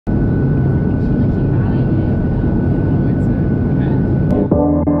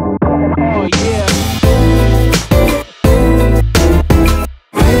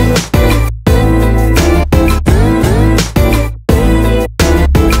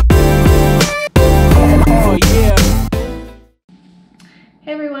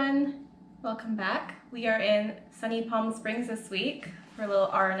welcome back. We are in sunny Palm Springs this week for a little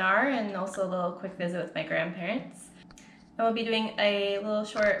R&R and also a little quick visit with my grandparents. And we'll be doing a little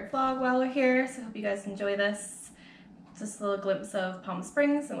short vlog while we're here, so I hope you guys enjoy this. Just a little glimpse of Palm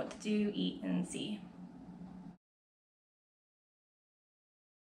Springs and what to do, eat, and see.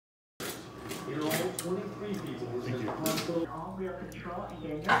 All-wheel control and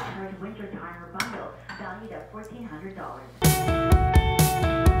get a no-charge winter timer bundle valued at $1,400.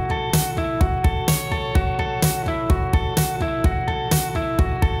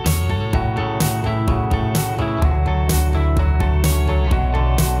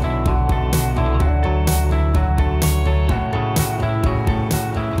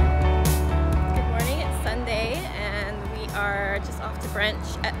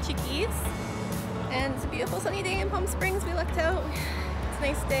 Brunch at Chickies, and it's a beautiful sunny day in Palm Springs. We lucked out. It's a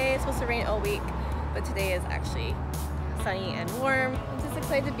nice day. It's supposed to rain all week, but today is actually sunny and warm. I'm just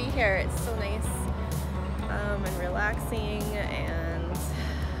excited to be here. It's so nice and relaxing, and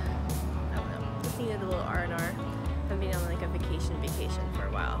I don't know, just needed a little R&R. I've been on like a vacation for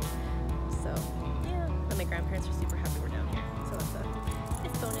a while, so yeah. And my grandparents are super happy we're down here, so that's a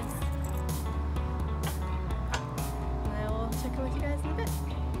nice bonus. Check in with you guys in a bit.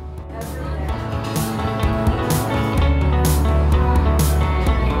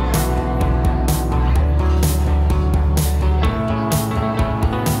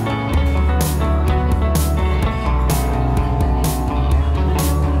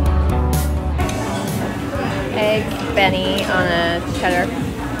 Egg Benny on a cheddar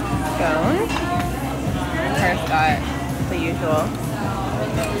scone. And Paris got the usual.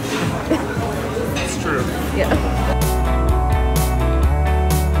 It's true. Yeah.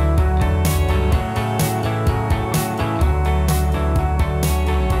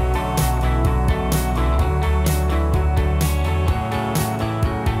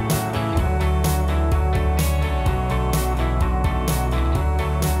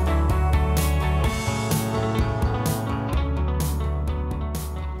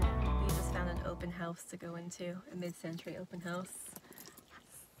 To go into a mid-century open house.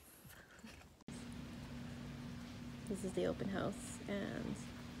 This is the open house, and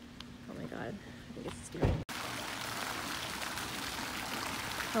oh my god, I think it's scary.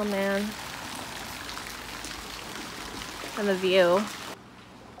 Oh man. And the view.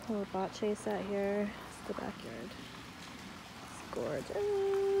 A little bocce set here. It's the backyard. It's gorgeous.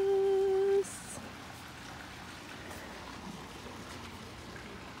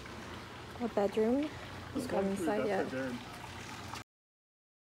 A bedroom. Let's go inside yet.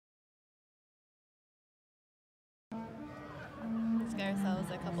 Let's get ourselves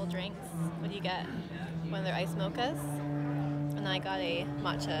a couple drinks. What do you get? One of their iced mochas. And I got a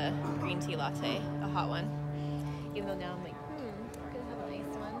matcha green tea latte, a hot one. Even though now I'm like, could have a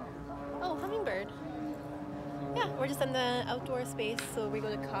nice one. Oh, hummingbird. Yeah, we're just in the outdoor space, so we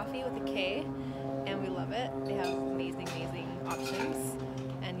go to Coffee with a K, and we love it. They have amazing options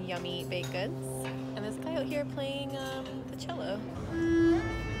and yummy baked goods. And this guy out here playing the cello.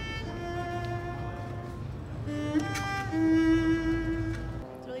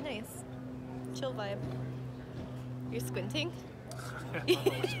 It's really nice. Chill vibe. You're squinting?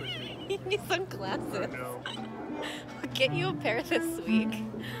 You need sunglasses. No. I'll get you a pair this week.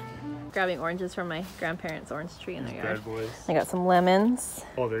 Grabbing oranges from my grandparents' orange tree in their yard. Bad boys. I got some lemons.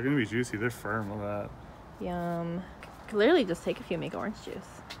 Oh, they're gonna be juicy. They're firm. Look at that. Yum. Could literally just take a few, make orange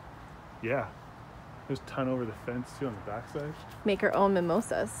juice. Yeah. There's a ton over the fence too on the backside. Make our own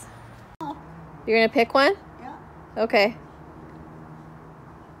mimosas. You're gonna pick one? Yeah. Okay.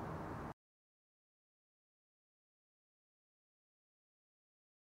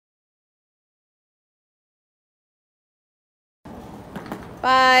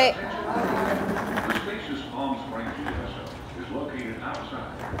 Bye. The spacious Palm Springs GSO is located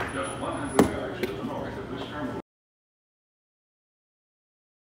outside, just 100 yards to the north of this terminal.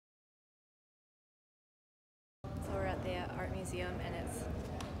 So we're at the art museum, and it's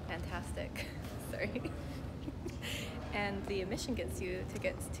fantastic. Sorry. And the admission gets you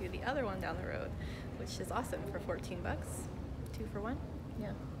tickets to the other one down the road, which is awesome for 14 bucks. 2 for 1.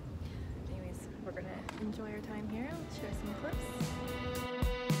 Yeah. Anyways, we're gonna enjoy our time here. Let's share some clips.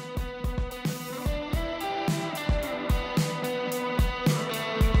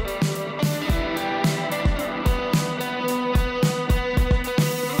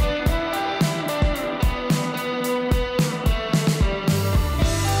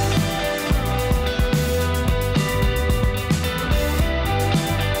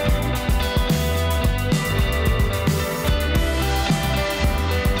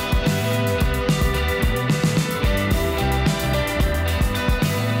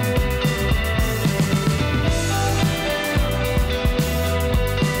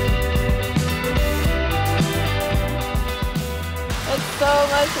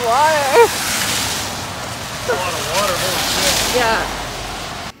 much water. A lot of water, holy shit. Yeah.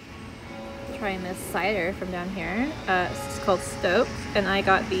 Trying this cider from down here. It's called Stoked, and I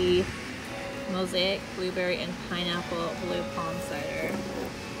got the Mosaic Blueberry and Pineapple Blue Palm Cider.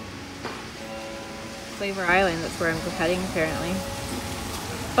 Flavor Island, that's where I'm heading apparently.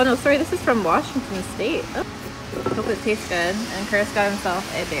 Oh no, sorry, this is from Washington State. Oh. Hope it tastes good. And Curtis got himself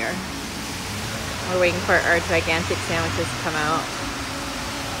a beer. We're waiting for our gigantic sandwiches to come out.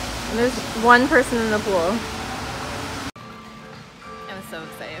 And there's one person in the pool. I'm so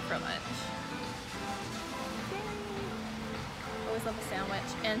excited for lunch. Always love a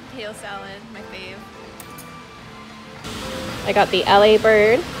sandwich and potato salad, my fave. I got the LA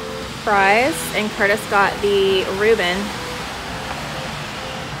Bird fries and Curtis got the Reuben.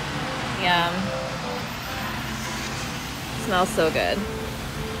 Yum. Smells so good.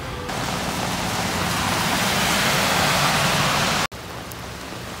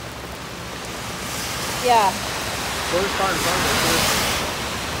 Yeah.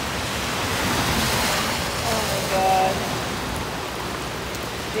 Oh my god.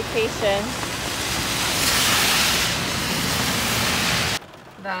 Vacation.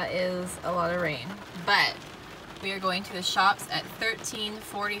 That is a lot of rain, but we are going to the shops at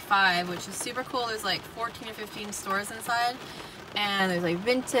 1345, which is super cool. There's like 14 or 15 stores inside, and there's like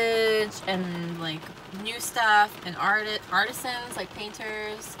vintage and like new stuff and artisans like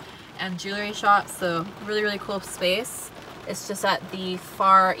painters and jewelry shops. So really, really cool space. It's just at the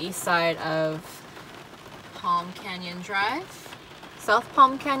far east side of Palm Canyon Drive, South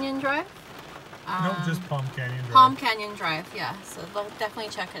Palm Canyon Drive. No, just Palm Canyon Drive. Palm Canyon Drive, yeah. So definitely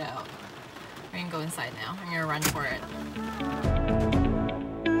check it out. We're gonna go inside now. We're gonna run for it.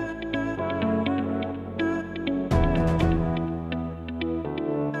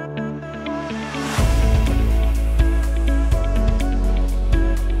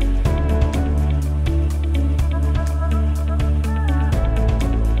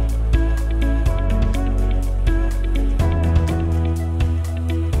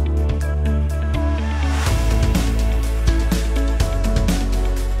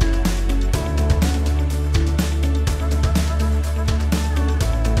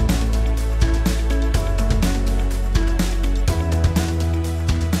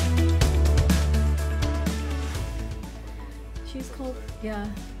 Yeah,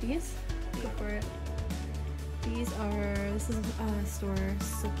 these? Go for it. These are, this is a store,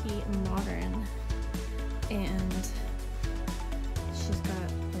 Silky Modern, and she's got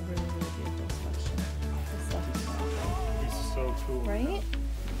a really, really beautiful selection. This stuff is awesome. This is so cool. Right?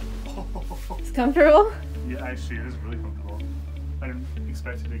 It's comfortable? Yeah, actually, it is really comfortable. I didn't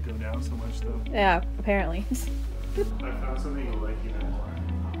expect it to go down so much though. Yeah, apparently. I found something you'll like even more.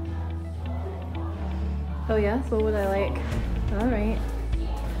 Oh yes, what would I like? Alright.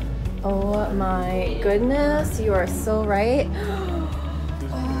 Oh my goodness, you are so right.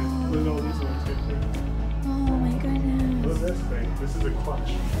 Look at all these ones right there. Oh my goodness. Look at this thing. This is a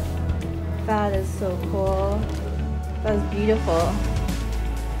clutch. That is so cool. That is beautiful.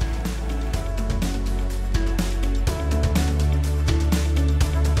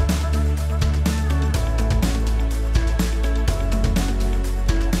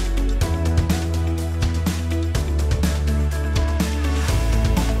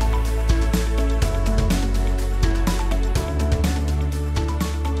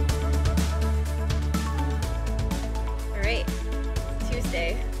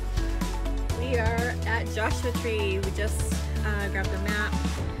 We are at Joshua Tree. We just grabbed a map,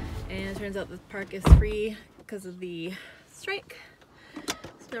 and it turns out the park is free because of the strike.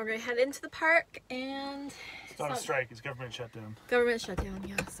 So now we're gonna head into the park, and it's not a strike, it's government shutdown. Government shutdown,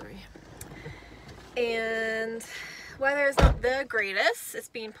 yeah, sorry. And weather is not the greatest. It's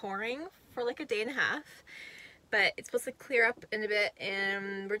been pouring for like a day and a half, but it's supposed to clear up in a bit,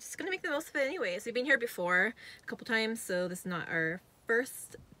 and we're just gonna make the most of it anyways. We've been here before a couple times, so this is not our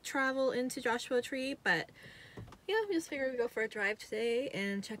first travel into Joshua Tree, but yeah, we just figured we'd go for a drive today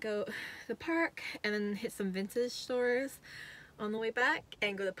and check out the park, and then hit some vintage stores on the way back,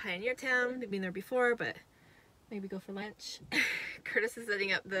 and go to Pioneer Town. We've been there before, but maybe go for lunch. Curtis is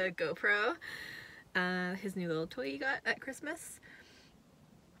setting up the GoPro, his new little toy he got at Christmas.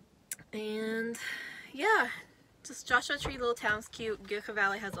 And yeah, just Joshua Tree, little town's cute. Yucca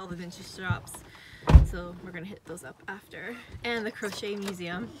Valley has all the vintage shops, so we're gonna hit those up after. And the Crochet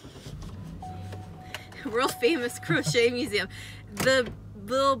Museum. World famous Crochet Museum. The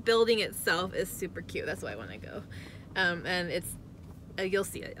little building itself is super cute. That's why I want to go. And it's, you'll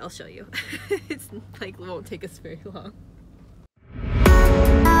see it. I'll show you. It's like, won't take us very long.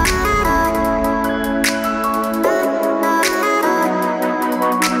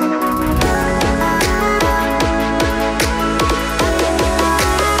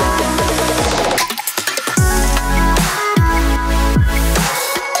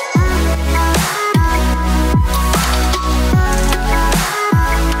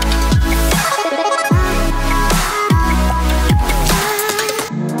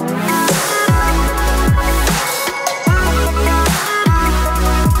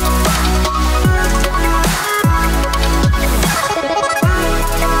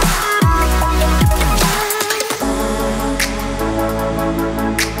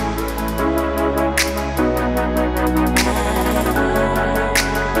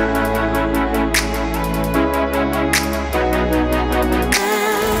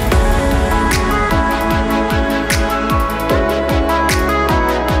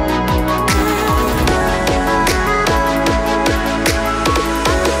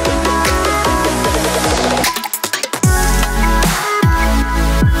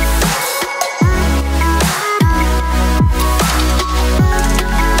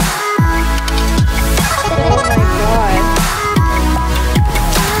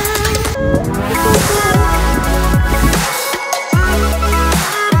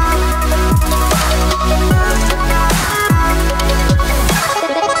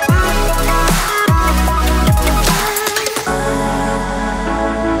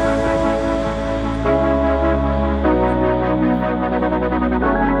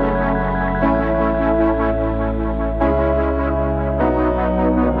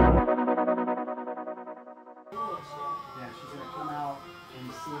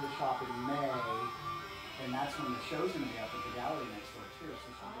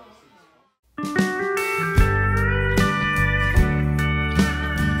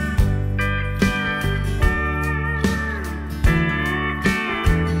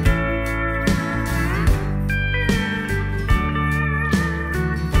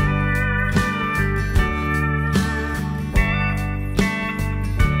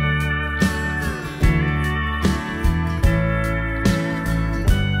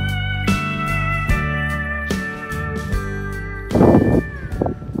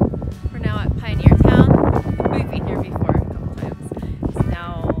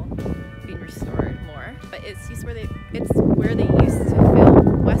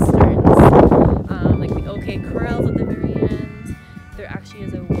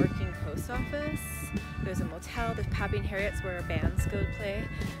 working post office. There's a motel. There's Pappy and Harriet's where bands go to play,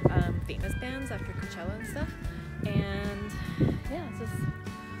 famous bands after Coachella and stuff. And yeah, it's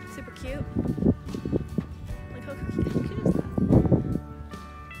just super cute. Like how cute is that?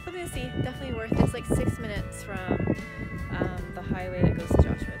 Something to see. Definitely worth it. It's like 6 minutes from the highway that goes to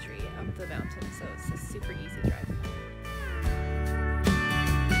Joshua Tree up the mountain, so it's a super easy drive.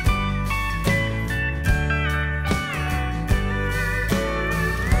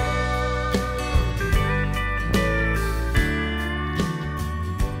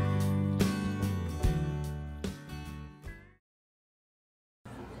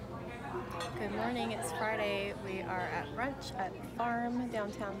 Good morning, it's Friday. We are at brunch at Farm,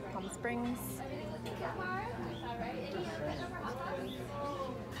 downtown Palm Springs.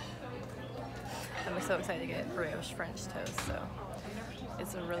 I'm so excited to get brioche French toast, so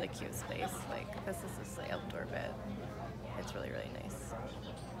it's a really cute space. Like, this is just the outdoor bed. It's really, really nice.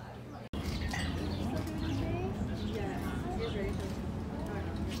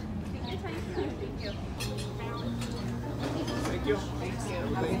 Thank you.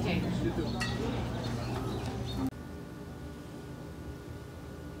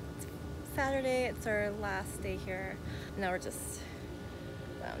 Saturday, it's our last day here. Now we're just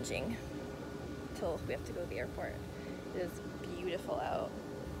lounging till we have to go to the airport. It is beautiful out.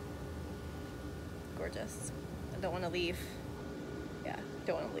 Gorgeous. I don't want to leave. Yeah,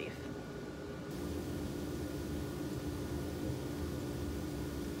 don't want to leave.